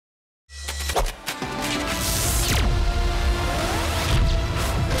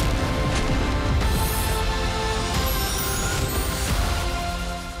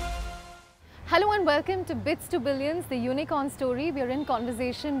and welcome to Bits to Billions, the unicorn story. We are in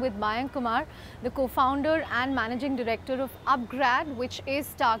conversation with Mayank Kumar, the co-founder and managing director of upGrad, which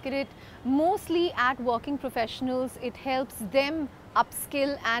is targeted mostly at working professionals. It helps them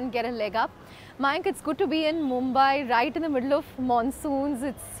upskill and get a leg up. Mayank, it's good to be in Mumbai, right in the middle of monsoons.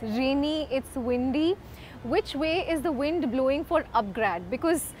 It's rainy, it's windy. Which way is the wind blowing for upGrad?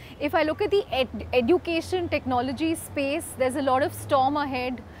 Because if I look at the education technology space, there's a lot of storm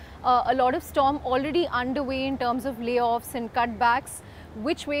ahead, a lot of storm already underway in terms of layoffs and cutbacks.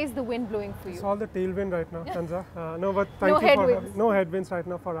 Which way is the wind blowing for you? It's all the tailwind right now, Chandra. No headwinds right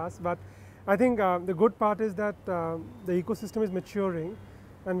now for us. But I think the good part is that the ecosystem is maturing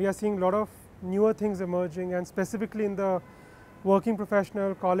and we are seeing a lot of newer things emerging, and specifically in the working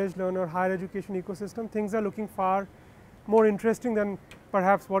professional, college learner, higher education ecosystem, things are looking far more interesting than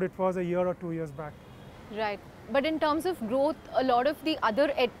perhaps what it was a year or 2 years back. Right. But in terms of growth, a lot of the other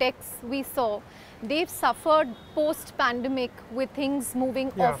edtechs we saw, they've suffered post-pandemic with things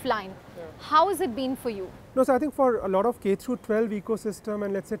moving offline. Yeah. How has it been for you? No, so I think for a lot of K through 12 ecosystem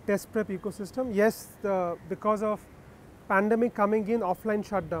and let's say test prep ecosystem, yes, because of pandemic coming in, offline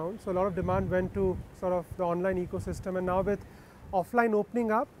shut down. So a lot of demand went to sort of the online ecosystem, and now with offline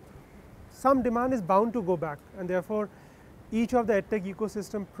opening up, some demand is bound to go back, and therefore each of the edtech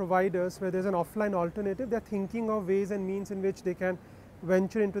ecosystem providers where there's an offline alternative, they're thinking of ways and means in which they can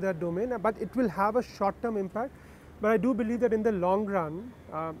venture into that domain, but it will have a short-term impact. But I do believe that in the long run,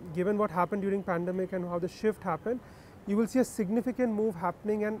 given what happened during pandemic and how the shift happened, you will see a significant move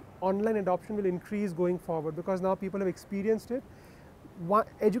happening and online adoption will increase going forward, because now people have experienced it.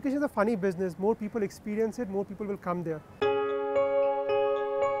 Education is a funny business. More people experience it, more people will come there.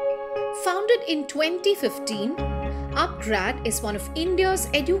 Founded in 2015, upGrad is one of India's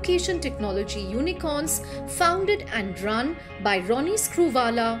education technology unicorns, founded and run by Ronnie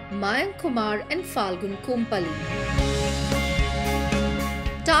Screwvala, Mayank Kumar and Phalgun Kompalli.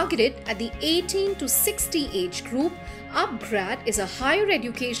 Targeted at the 18 to 60 age group, upGrad is a higher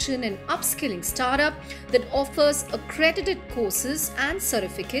education and upskilling startup that offers accredited courses and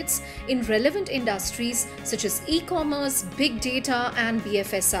certificates in relevant industries such as e-commerce, big data and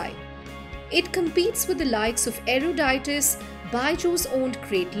BFSI. It competes with the likes of Eruditus, Byju's owned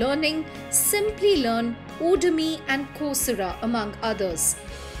Great Learning, Simply Learn, Udemy and Coursera among others.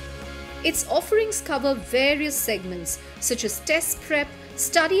 Its offerings cover various segments such as test prep,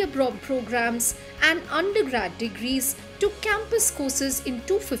 study abroad programs and undergrad degrees to campus courses in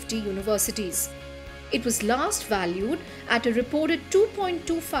 250 universities. It was last valued at a reported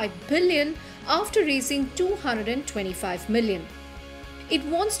 2.25 billion after raising 225 million. It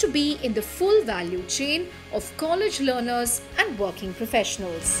wants to be in the full value chain of college learners and working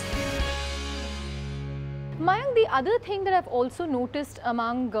professionals. Mayank, the other thing that I've also noticed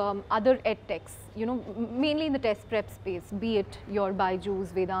among other edtechs, mainly in the test prep space, be it your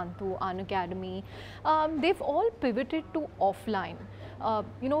Byju's, Vedantu, Unacademy, they've all pivoted to offline.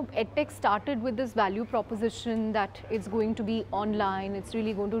 EdTech started with this value proposition that it's going to be online, it's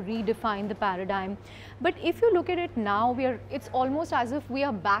really going to redefine the paradigm. But if you look at it now, it's almost as if we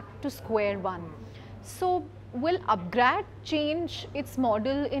are back to square one. So will upGrad change its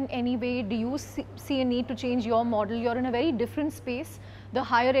model in any way? Do you see a need to change your model? You're in a very different space, the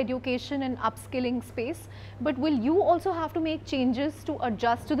higher education and upskilling space. But will you also have to make changes to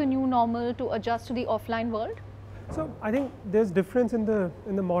adjust to the new normal, to adjust to the offline world? So I think there's difference in the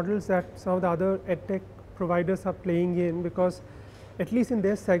models that some of the other edtech providers are playing in, because at least in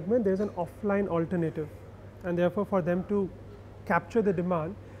their segment there's an offline alternative, and therefore for them to capture the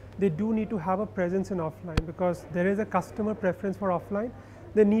demand, they do need to have a presence in offline, because there is a customer preference for offline,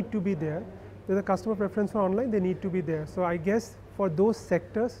 they need to be there. There's a customer preference for online, they need to be there. So I guess for those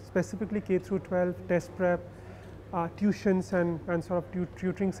sectors, specifically K through 12, test prep, tuitions and sort of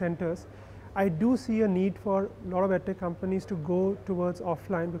tutoring centers, I do see a need for a lot of edtech companies to go towards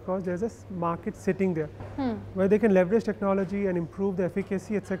offline, because there's a market sitting there where they can leverage technology and improve the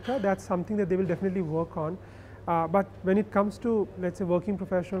efficacy, etc. That's something that they will definitely work on. But when it comes to, let's say, working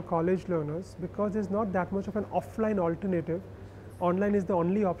professional college learners, because there's not that much of an offline alternative, online is the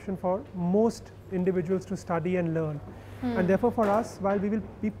only option for most individuals to study and learn. And therefore for us, while we will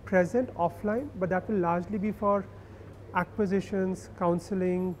be present offline, but that will largely be for acquisitions,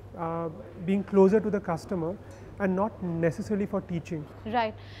 counseling, being closer to the customer, and not necessarily for teaching.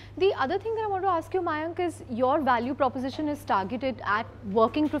 Right. The other thing that I want to ask you, Mayank, is your value proposition is targeted at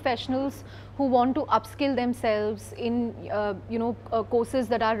working professionals who want to upskill themselves in courses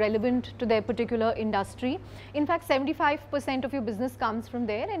that are relevant to their particular industry. In fact, 75% of your business comes from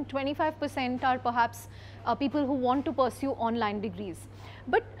there, and 25% are perhaps people who want to pursue online degrees.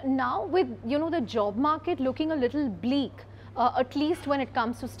 But now with, you know, the job market looking a little bleak, at least when it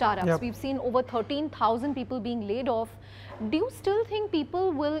comes to startups, Yep. we've seen over 13,000 people being laid off. Do you still think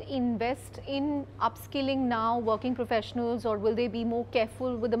people will invest in upskilling now, working professionals, or will they be more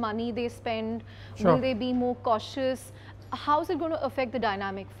careful with the money they spend? Sure. Will they be more cautious? How is it going to affect the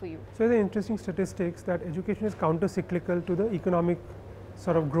dynamic for you? So the interesting statistics that education is counter-cyclical to the economic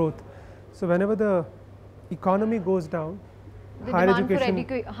sort of growth. So whenever the economy goes down, The higher demand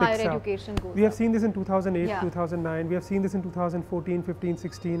education for higher picks up. education goes We have up. seen this in 2008, Yeah. 2009. We have seen this in 2014, 15,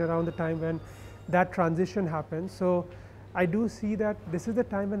 16, around the time when that transition happened. So I do see that this is the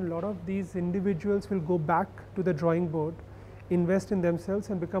time when a lot of these individuals will go back to the drawing board, invest in themselves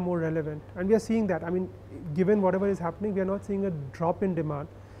and become more relevant. And we are seeing that. I mean, given whatever is happening, we are not seeing a drop in demand.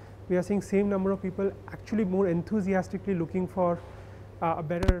 We are seeing same number of people actually more enthusiastically looking for a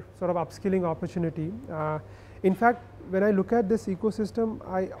better sort of upskilling opportunity. In fact, when I look at this ecosystem,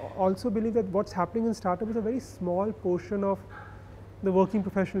 I also believe that what's happening in startup is a very small portion of the working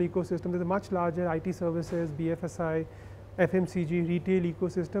professional ecosystem. There's a much larger IT services, BFSI, FMCG, retail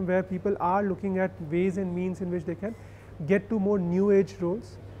ecosystem where people are looking at ways and means in which they can get to more new age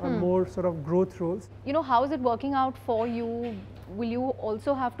roles or more sort of growth roles. You know, how is it working out for you? Will you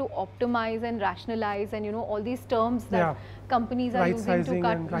also have to optimize and rationalize and, you know, all these terms that Yeah. companies are Right using to sizing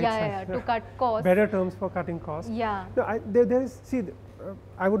cut, and right to cut costs? Better terms for cutting costs. Yeah. No, there is, see,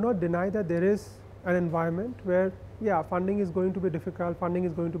 I would not deny that there is an environment where, yeah, funding is going to be difficult, funding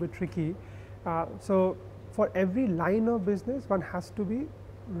is going to be tricky. So for every line of business, one has to be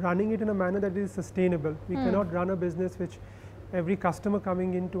running it in a manner that is sustainable. We cannot run a business which every customer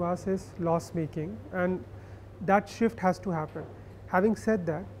coming into us is loss making, and that shift has to happen. Having said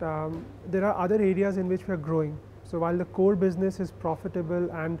that, there are other areas in which we are growing. So while the core business is profitable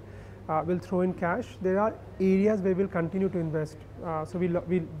and will throw in cash, there are areas where we'll continue to invest. So we'll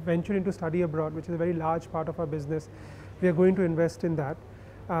venture into study abroad, which is a very large part of our business. We are going to invest in that.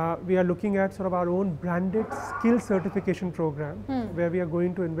 We are looking at sort of our own branded skill certification program, where we are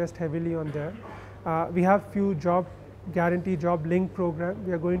going to invest heavily on there. We have few job guarantee, job link program.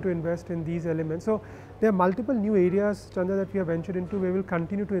 We are going to invest in these elements. So there are multiple new areas, Chandra, that we have ventured into where we will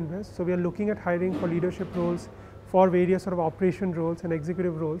continue to invest. So we are looking at hiring for leadership roles, for various sort of operation roles and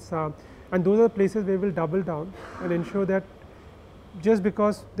executive roles. And those are the places where we will double down and ensure that just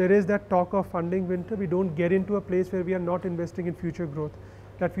because there is that talk of funding winter, we don't get into a place where we are not investing in future growth.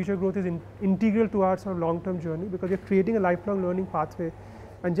 That future growth is integral to our sort of long-term journey, because we are creating a lifelong learning pathway,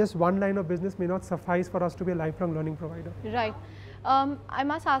 and just one line of business may not suffice for us to be a lifelong learning provider. Right. I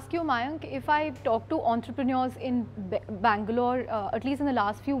must ask you, Mayank, if I talk to entrepreneurs in Bangalore, at least in the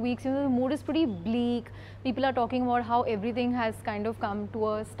last few weeks, you know, the mood is pretty bleak. People are talking about how everything has kind of come to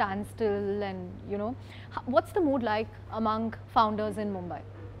a standstill, and, you know, what's the mood like among founders in Mumbai?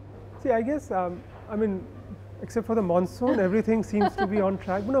 See, I guess, I mean, except for the monsoon, everything seems to be on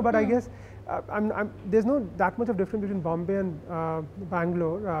track. No, but I guess there's no that much of difference between Bombay and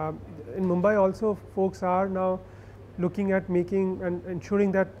Bangalore. In Mumbai also, folks are now looking at making and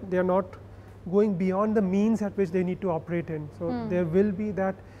ensuring that they are not going beyond the means at which they need to operate in. So there will be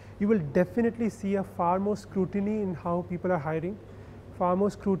that, you will definitely see a far more scrutiny in how people are hiring, far more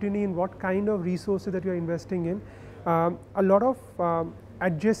scrutiny in what kind of resources that you are investing in. A lot of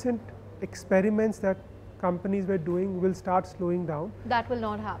adjacent experiments that companies were doing will start slowing down. That will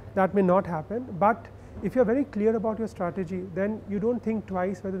not happen. That may not happen, but if you're very clear about your strategy, then you don't think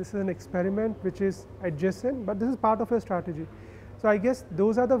twice whether this is an experiment which is adjacent, but this is part of your strategy. So I guess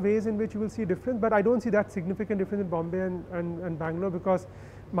those are the ways in which you will see difference, but I don't see that significant difference in Bombay and Bangalore, because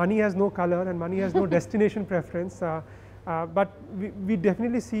money has no color and money has no destination preference. But we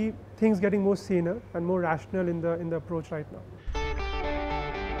definitely see things getting more saner and more rational in the approach right now.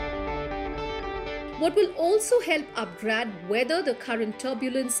 What will also help upGrad weather the current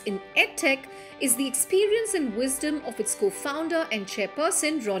turbulence in EdTech is the experience and wisdom of its co-founder and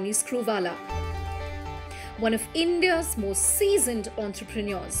chairperson, Ronnie Screwvala, one of India's most seasoned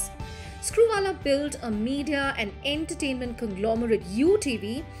entrepreneurs. Screwvala built a media and entertainment conglomerate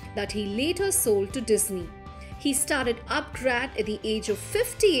UTV that he later sold to Disney. He started upGrad at the age of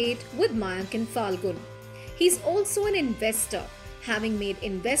 58 with Mayank and Phalgun. He's also an investor, having made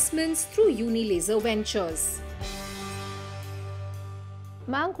investments through Unilaser Ventures.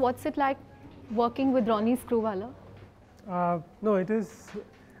 Mayank, what's it like working with Ronnie Screwvala? No, it is,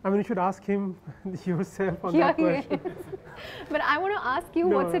 I mean, you should ask him yourself on that question. But I want to ask you,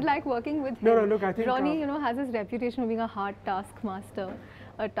 what's it like working with him? No, look, I think Ronnie, you know, has his reputation of being a hard taskmaster,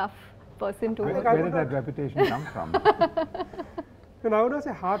 a tough person to work with. Where did that reputation come from? And I would not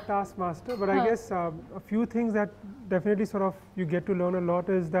say hard taskmaster, but I guess a few things that definitely sort of you get to learn a lot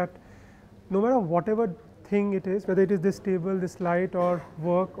is that no matter whatever thing it is, whether it is this table, this slide, or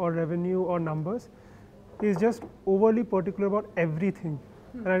work, or revenue, or numbers, he is just overly particular about everything.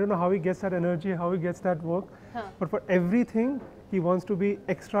 And I don't know how he gets that energy, how he gets that work, but for everything, he wants to be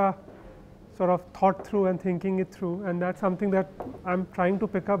extra sort of thought through and thinking it through, and that's something that I'm trying to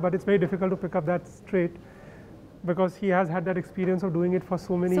pick up, but it's very difficult to pick up that trait because he has had that experience of doing it for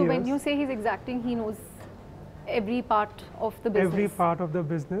so many years. So when you say he's exacting, he knows every part of the business. Every part of the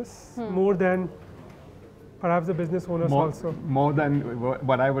business, more than perhaps the business owners also. More than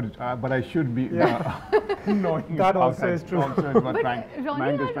what I should be knowing. That also is true. Also is what But Mayank is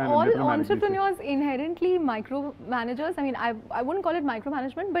Ronnie, trying are to all diplomatically say. entrepreneurs inherently micromanagers? I mean, I wouldn't call it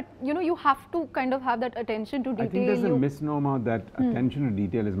micromanagement, but you know, you have to kind of have that attention to detail. I think there's a misnomer that attention to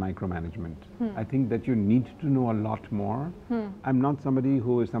detail is micromanagement. I think that you need to know a lot more. I'm not somebody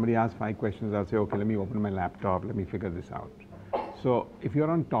who, if somebody asks 5 questions, I'll say, okay, let me open my laptop, let me figure this out. So if you're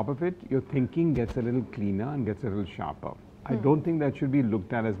on top of it, your thinking gets a little cleaner and gets a little sharper. I don't think that should be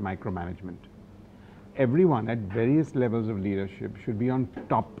looked at as micromanagement. Everyone at various levels of leadership should be on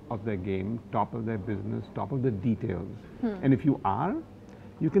top of their game, top of their business, top of the details. And if you are,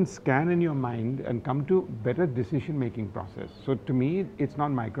 you can scan in your mind and come to better decision-making process. So to me, it's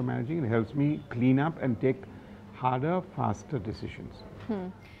not micromanaging. It helps me clean up and take harder, faster decisions.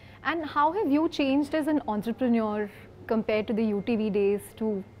 And how have you changed as an entrepreneur compared to the UTV days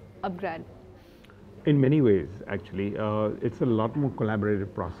to upGrad? In many ways, actually, it's a lot more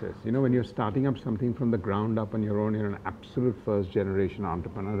collaborative process. You know, when you're starting up something from the ground up on your own, you're an absolute first-generation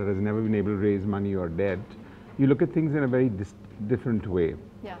entrepreneur that has never been able to raise money or debt. You look at things in a very different way.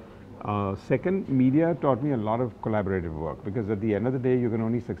 Yeah. Second, media taught me a lot of collaborative work because at the end of the day, you can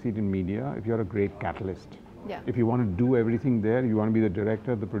only succeed in media if you're a great catalyst. Yeah. If you want to do everything there, you want to be the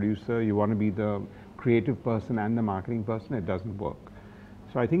director, the producer, you want to be the creative person and the marketing person, it doesn't work.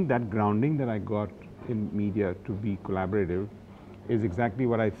 So I think that grounding that I got in media to be collaborative is exactly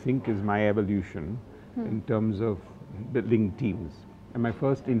what I think is my evolution in terms of building teams. And my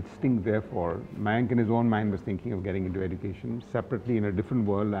first instinct, therefore, Mayank in his own mind was thinking of getting into education. Separately, in a different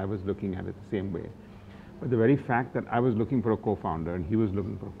world, I was looking at it the same way. But the very fact that I was looking for a co-founder and he was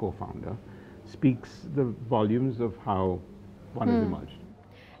looking for a co-founder speaks the volumes of how one has emerged.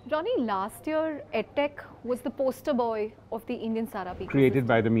 Ronnie, last year, EdTech was the poster boy of the Indian startup ecosystem. Created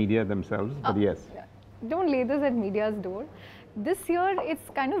by the media themselves, but yes. Don't lay this at media's door. This year, it's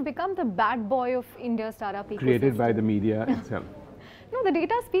kind of become the bad boy of India's startup ecosystem. Created by the media itself. No, the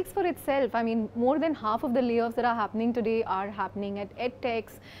data speaks for itself. I mean, more than half of the layoffs that are happening today are happening at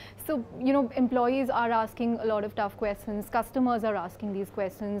EdTechs. So, you know, employees are asking a lot of tough questions. Customers are asking these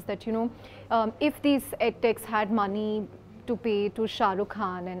questions that, you know, if these EdTechs had money to pay to Shah Rukh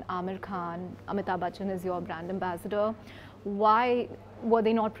Khan and Amir Khan, Amitabh Bachchan is your brand ambassador, why were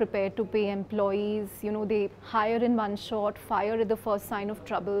they not prepared to pay employees? You know, they hire in one shot, fire at the first sign of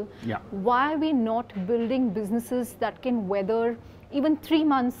trouble. Yeah. Why are we not building businesses that can weather even 3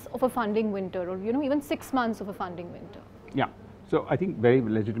 months of a funding winter, or, you know, even 6 months of a funding winter? Yeah. So I think very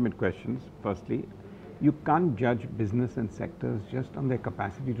legitimate questions. Firstly, you can't judge business and sectors just on their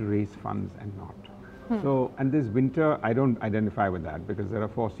capacity to raise funds and not. So, and this winter, I don't identify with that because there are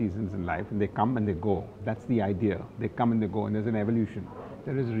 4 seasons in life and they come and they go. That's the idea. They come and they go and there's an evolution.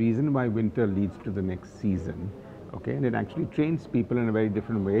 There is a reason why winter leads to the next season, okay? And it actually trains people in a very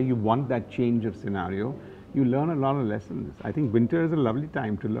different way. You want that change of scenario. You learn a lot of lessons. I think winter is a lovely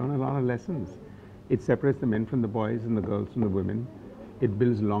time to learn a lot of lessons. It separates the men from the boys and the girls from the women. It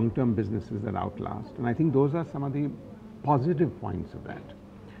builds long-term businesses that outlast. And I think those are some of the positive points of that.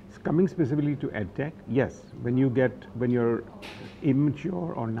 Coming specifically to EdTech, yes, when you're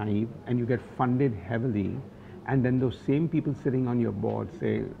immature or naive and you get funded heavily, and then those same people sitting on your board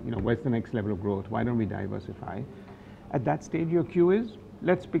say, you know, where's the next level of growth? Why don't we diversify? At that stage, your cue is,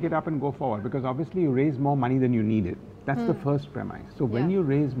 let's pick it up and go forward, because obviously you raise more money than you needed. That's the first premise. So when you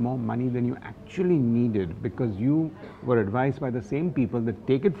raise more money than you actually needed, because you were advised by the same people that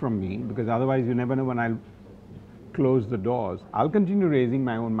take it from me, because otherwise you never know when I'll close the doors, I'll continue raising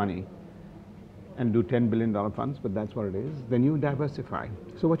my own money and do $10 billion funds, but that's what it is. Then you diversify.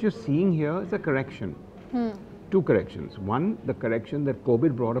 So what you're seeing here is a correction. 2 corrections. One, the correction that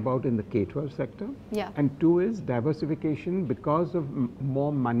COVID brought about in the K-12 sector. Yeah. And 2 is diversification because of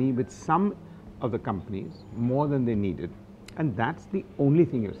more money with some of the companies, more than they needed. And that's the only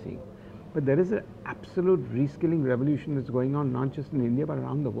thing you're seeing. But there is an absolute reskilling revolution that's going on, not just in India, but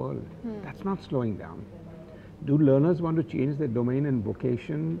around the world. That's not slowing down. Do learners want to change their domain and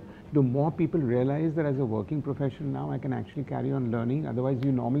vocation? Do more people realize that as a working professional now I can actually carry on learning? Otherwise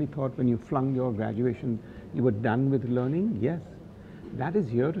you normally thought when you flung your graduation you were done with learning. Yes, that is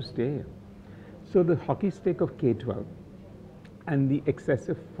here to stay. So the hockey stick of K-12 and the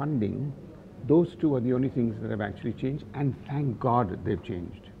excessive funding, those two are the only things that have actually changed, and thank God they've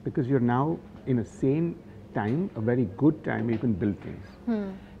changed, because you're now in a sane time, a very good time where you can build things.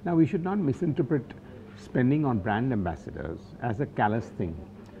 Now we should not misinterpret spending on brand ambassadors as a callous thing.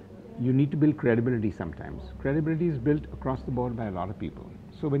 You need to build credibility sometimes. Credibility is built across the board by a lot of people.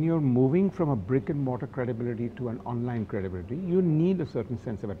 So when you're moving from a brick and mortar credibility to an online credibility, you need a certain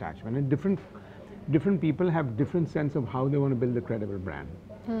sense of attachment, and different people have different sense of how they want to build a credible brand.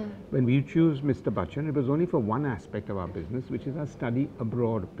 When we choose Mr. Bachchan, it was only for one aspect of our business, which is our study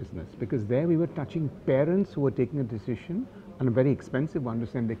abroad business, because there we were touching parents who were taking a decision, and a very expensive one, to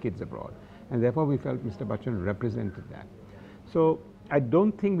send their kids abroad. And therefore we felt Mr. Bachchan represented that. So I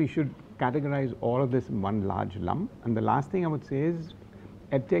don't think we should categorize all of this in one large lump. And the last thing I would say is,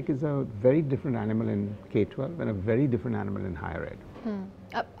 EdTech is a very different animal in K-12 and a very different animal in higher ed.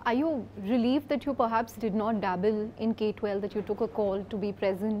 Are you relieved that you perhaps did not dabble in K-12, that you took a call to be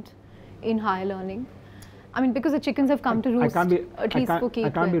present in higher learning? I mean, because the chickens have come to roost, at least for K-12. I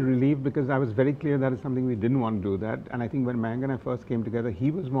can't be relieved, because I was very clear that is something we didn't want to do that. And I think when Mayank and I first came together,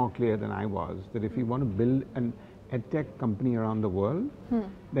 he was more clear than I was, that if we want to build an EdTech company around the world,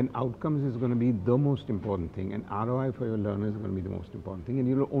 then outcomes is going to be the most important thing, and ROI for your learners is going to be the most important thing, and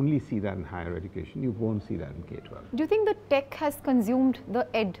you'll only see that in higher education. You won't see that in K-12. Do you think the tech has consumed the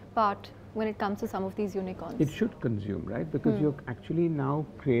ed part when it comes to some of these unicorns? It should consume, right? Because you're actually now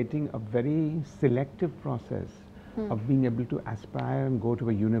creating a very selective process of being able to aspire and go to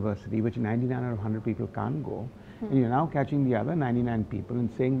a university, which 99 out of 100 people can't go. And you're now catching the other 99 people and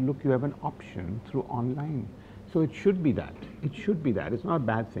saying, look, you have an option through online. So it should be that. It should be that. It's not a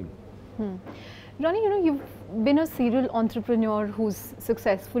bad thing. Ronnie, you know, you've been a serial entrepreneur who's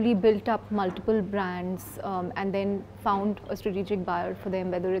successfully built up multiple brands and then found a strategic buyer for them,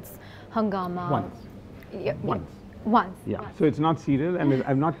 whether it's Hungama. Once. Yeah, Once. Once. Yeah. So it's not serial, and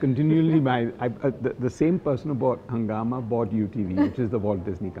I'm not continually the same person who bought Hungama bought UTV, which is the Walt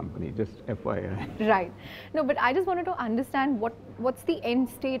Disney company, just FYI. Right. No, but I just wanted to understand what's the end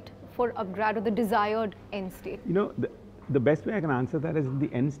state for upGrad, or the desired end state? You know, the best way I can answer that is, the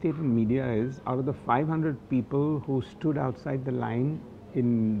end state in media is, out of the 500 people who stood outside the line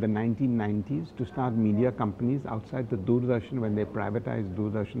in the 1990s to start media companies outside the Doordarshan, when they privatized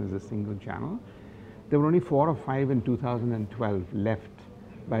Doordarshan as a single channel, there were only 4 or 5 in 2012 left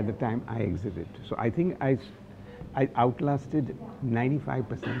by the time I exited. So I think I outlasted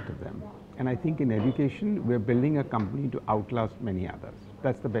 95% of them. And I think in education, we're building a company to outlast many others.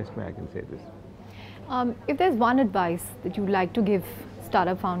 That's the best way I can say this. If there's one advice that you'd like to give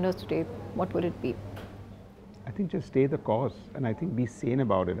startup founders today, what would it be? I think just stay the course, and I think be sane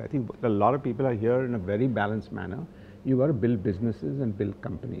about it. I think a lot of people are here in a very balanced manner. You got to build businesses and build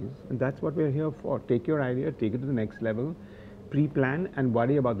companies, and that's what we're here for. Take your idea, take it to the next level, pre-plan, and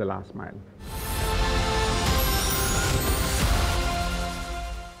worry about the last mile.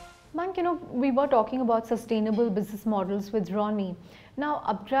 Mayank, you know, we were talking about sustainable business models with Ronnie. Now,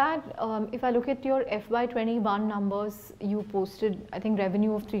 upGrad, if I look at your FY21 numbers, you posted, I think,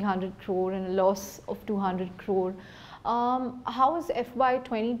 revenue of 300 crore and a loss of 200 crore. How is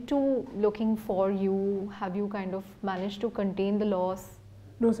FY22 looking for you? Have you kind of managed to contain the loss?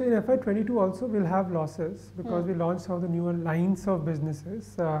 No, so in FY22 also we'll have losses, because we launched some of the newer lines of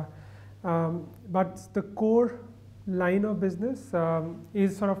businesses. But the core line of business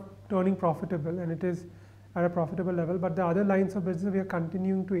is sort of turning profitable, and it is at a profitable level. But the other lines of business we are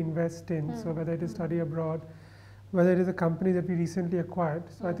continuing to invest in. So whether it is study abroad, whether it is a company that we recently acquired.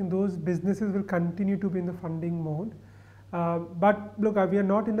 So I think those businesses will continue to be in the funding mode. But look, we are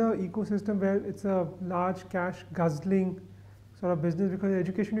not in an ecosystem where it's a large cash guzzling sort of business, because in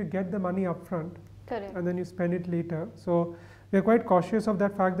education you get the money upfront. Correct. And then you spend it later. So we are quite cautious of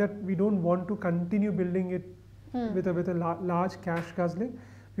that fact that we don't want to continue building it with a large cash guzzling.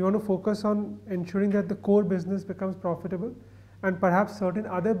 We want to focus on ensuring that the core business becomes profitable, and perhaps certain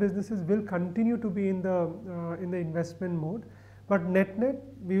other businesses will continue to be in the investment mode. But net,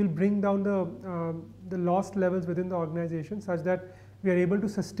 we will bring down the loss levels within the organization such that we are able to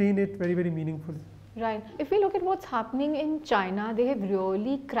sustain it very, very meaningfully. Right. If we look at what's happening in China, they have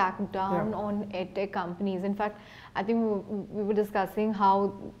really cracked down on edtech companies. In fact, I think we were discussing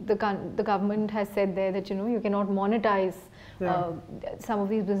how the government has said there that, you know, you cannot monetize some of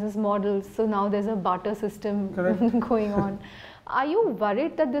these business models. So now there's a barter system going on. Are you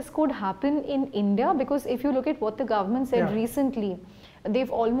worried that this could happen in India? Because if you look at what the government said recently, they've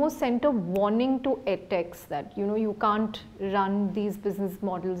almost sent a warning to edtechs that you can't run these business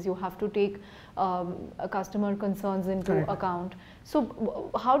models. You have to take customer concerns into account. So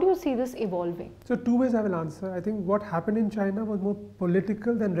how do you see this evolving? So two ways I will answer. I think what happened in China was more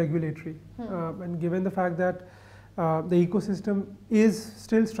political than regulatory, and given the fact that the ecosystem is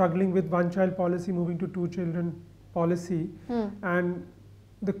still struggling with one-child policy moving to two-children policy, and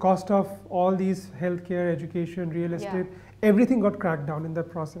the cost of all these healthcare, education, real estate, everything got cracked down in that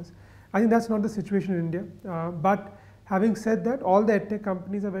process. I think that's not the situation in India. But having said that, all the edtech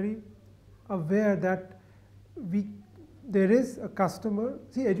companies are very aware that there is a customer.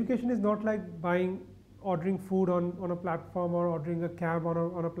 See, education is not like ordering food on a platform or ordering a cab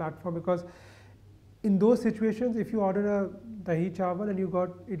on a platform, because in those situations, if you order a dahi chawal and you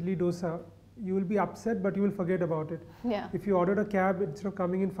got idli dosa, you will be upset, but you will forget about it. Yeah. If you ordered a cab, instead of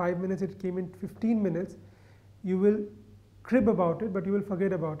coming in 5 minutes, it came in 15 minutes, you will crib about it, but you will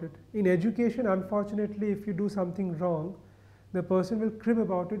forget about it. In education, unfortunately, if you do something wrong, the person will crib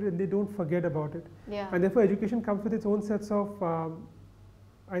about it and they don't forget about it. Yeah. And therefore, education comes with its own sets of,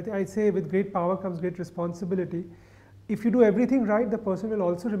 I say with great power comes great responsibility. If you do everything right, the person will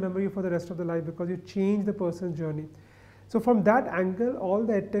also remember you for the rest of the life, because you change the person's journey. So from that angle, all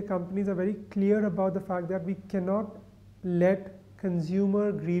the edtech companies are very clear about the fact that we cannot let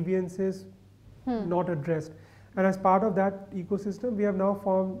consumer grievances not addressed. And as part of that ecosystem, we have now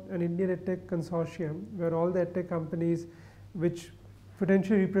formed an Indian edtech consortium where all the edtech companies, which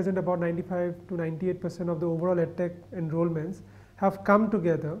potentially represent about 95 to 98% of the overall edtech enrollments, have come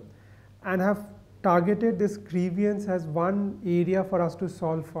together and have targeted this grievance as one area for us to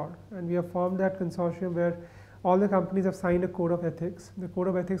solve for. And we have formed that consortium where all the companies have signed a code of ethics. The code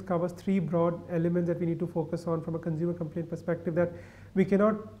of ethics covers 3 broad elements that we need to focus on from a consumer complaint perspective, that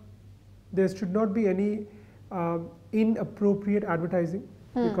there should not be any inappropriate advertising,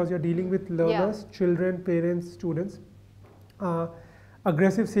 because you're dealing with learners, children, parents, students.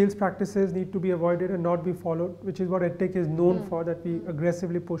 Aggressive sales practices need to be avoided and not be followed, which is what edtech is known for, that we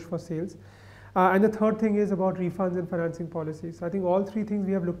aggressively push for sales. And the third thing is about refunds and financing policies. So I think all 3 things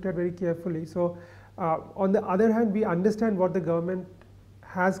we have looked at very carefully. So on the other hand, we understand what the government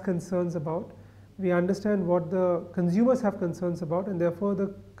has concerns about. We understand what the consumers have concerns about, and therefore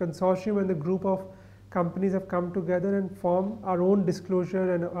the consortium and the group of companies have come together and formed our own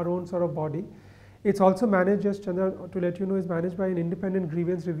disclosure and our own sort of body. It's also managed, just Chandra, to let you know, is managed by an independent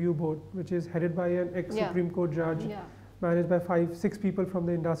grievance review board, which is headed by an ex-Supreme Court judge, managed by 5-6 people from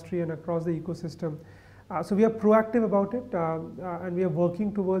the industry and across the ecosystem. So we are proactive about it, and we are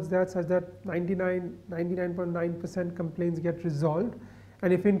working towards that, such that 99.9% complaints get resolved.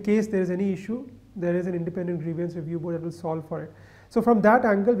 And if in case there is any issue, there is an independent grievance review board that will solve for it. So from that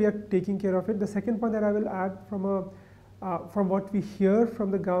angle, we are taking care of it. The second point that I will add from what we hear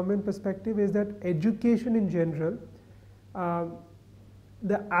from the government perspective is that education in general,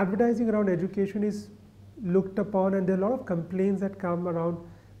 the advertising around education is looked upon, and there are a lot of complaints that come around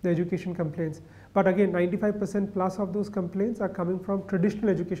the education complaints. But again, 95% plus of those complaints are coming from traditional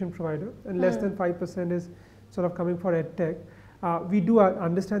education provider, and less than 5% is sort of coming for edtech. We do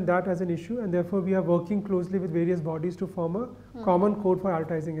understand that as an issue, and therefore we are working closely with various bodies to form a common code for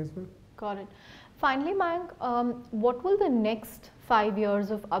advertising as well. Got it. Finally, Mayank, what will the next 5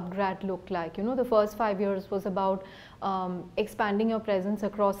 years of upGrad look like? The first 5 years was about expanding your presence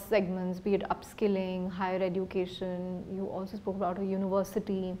across segments, be it upskilling, higher education. You also spoke about a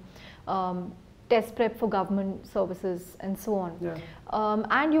university, test prep for government services, and so on.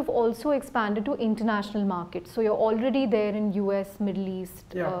 And you've also expanded to international markets. So you're already there in US, Middle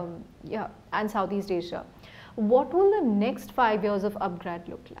East, and Southeast Asia. What will the next 5 years of upGrad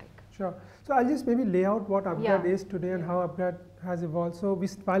look like? Sure. So I'll just maybe lay out what upGrad is today and how upGrad has evolved. So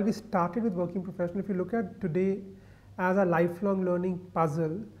while we started with working professional, if you look at today as a lifelong learning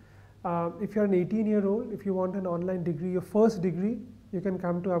puzzle, if you're an 18-year-old, if you want an online degree, your first degree, you can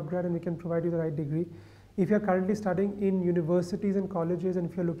come to upGrad and we can provide you the right degree. If you're currently studying in universities and colleges, and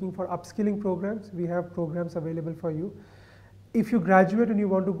if you're looking for upskilling programs, we have programs available for you. If you graduate and you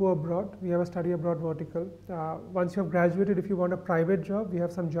want to go abroad, we have a study abroad vertical. Once you have graduated, if you want a private job, we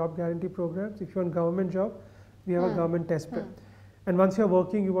have some job guarantee programs. If you want government job, we have a government test prep. And once you're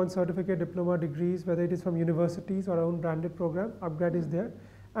working, you want certificate, diploma, degrees, whether it is from universities or our own branded program, upGrad is there.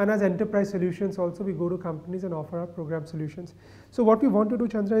 And as enterprise solutions also, we go to companies and offer our program solutions. So what we want to do,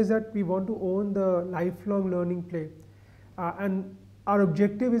 Chandra, is that we want to own the lifelong learning play. And our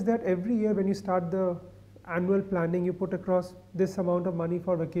objective is that every year when you start the annual planning, you put across this amount of money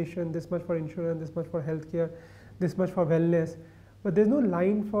for vacation, this much for insurance, this much for healthcare, this much for wellness. but there's no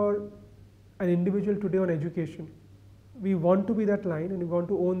line for an individual today on education. We want to be that line, and we want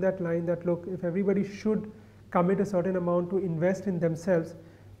to own that line that, look, if everybody should commit a certain amount to invest in themselves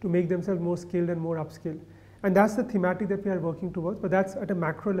to make themselves more skilled and more upskilled. And that's the thematic that we are working towards, but that's at a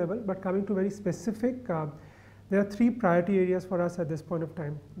macro level. But coming to very specific, there are 3 priority areas for us at this point of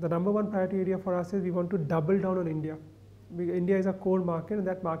time. The number 1 priority area for us is we want to double down on India. India is a core market, and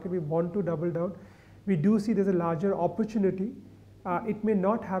that market we want to double down. We do see there's a larger opportunity. It may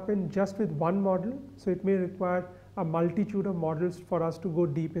not happen just with one model, so it may require a multitude of models for us to go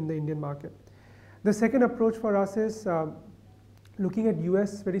deep in the Indian market. The second approach for us is looking at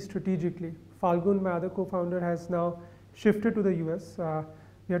US very strategically. Phalgun, my other co-founder, has now shifted to the US.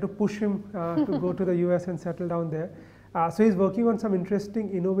 We had to push him to go to the US and settle down there. So he's working on some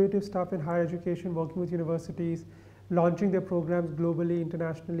interesting, innovative stuff in higher education, working with universities, launching their programs globally,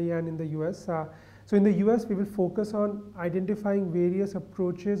 internationally, and in the US. So in the US, we will focus on identifying various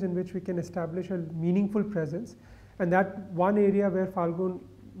approaches in which we can establish a meaningful presence. And that one area where Phalgun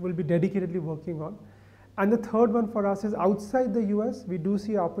will be dedicatedly working on. And the third one for us is outside the US, we do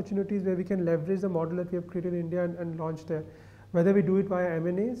see opportunities where we can leverage the model that we have created in India and launch there. Whether we do it via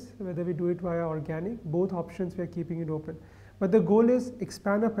M&As, whether we do it via organic, both options we are keeping it open. But the goal is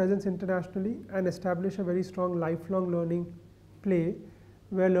expand our presence internationally and establish a very strong lifelong learning play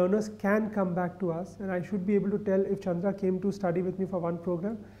where learners can come back to us. And I should be able to tell, if Chandra came to study with me for one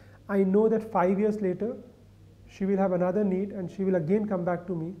program, I know that 5 years later, she will have another need and she will again come back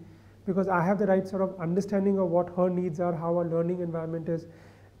to me, because I have the right sort of understanding of what her needs are, how her learning environment is,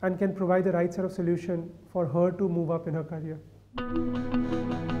 and can provide the right sort of solution for her to move up in her career.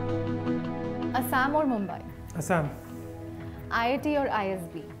 Assam or Mumbai? Assam. IIT or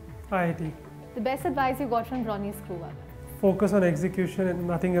ISB? IIT. The best advice you got from Ronnie Screwvala? Focus on execution and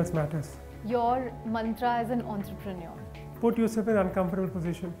nothing else matters. Your mantra as an entrepreneur? Put yourself in an uncomfortable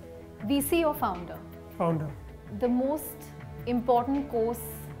position. VC or founder? Founder. The most important course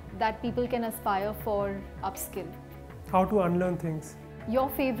that people can aspire for upskill? How to unlearn things. Your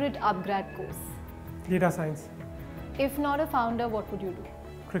favorite upgrad course? Data science. If not a founder, what would you do?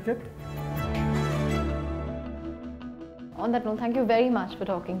 Cricket. On that note, thank you very much for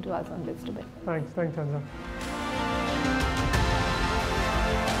talking to us on this debate. Thanks, Chandra.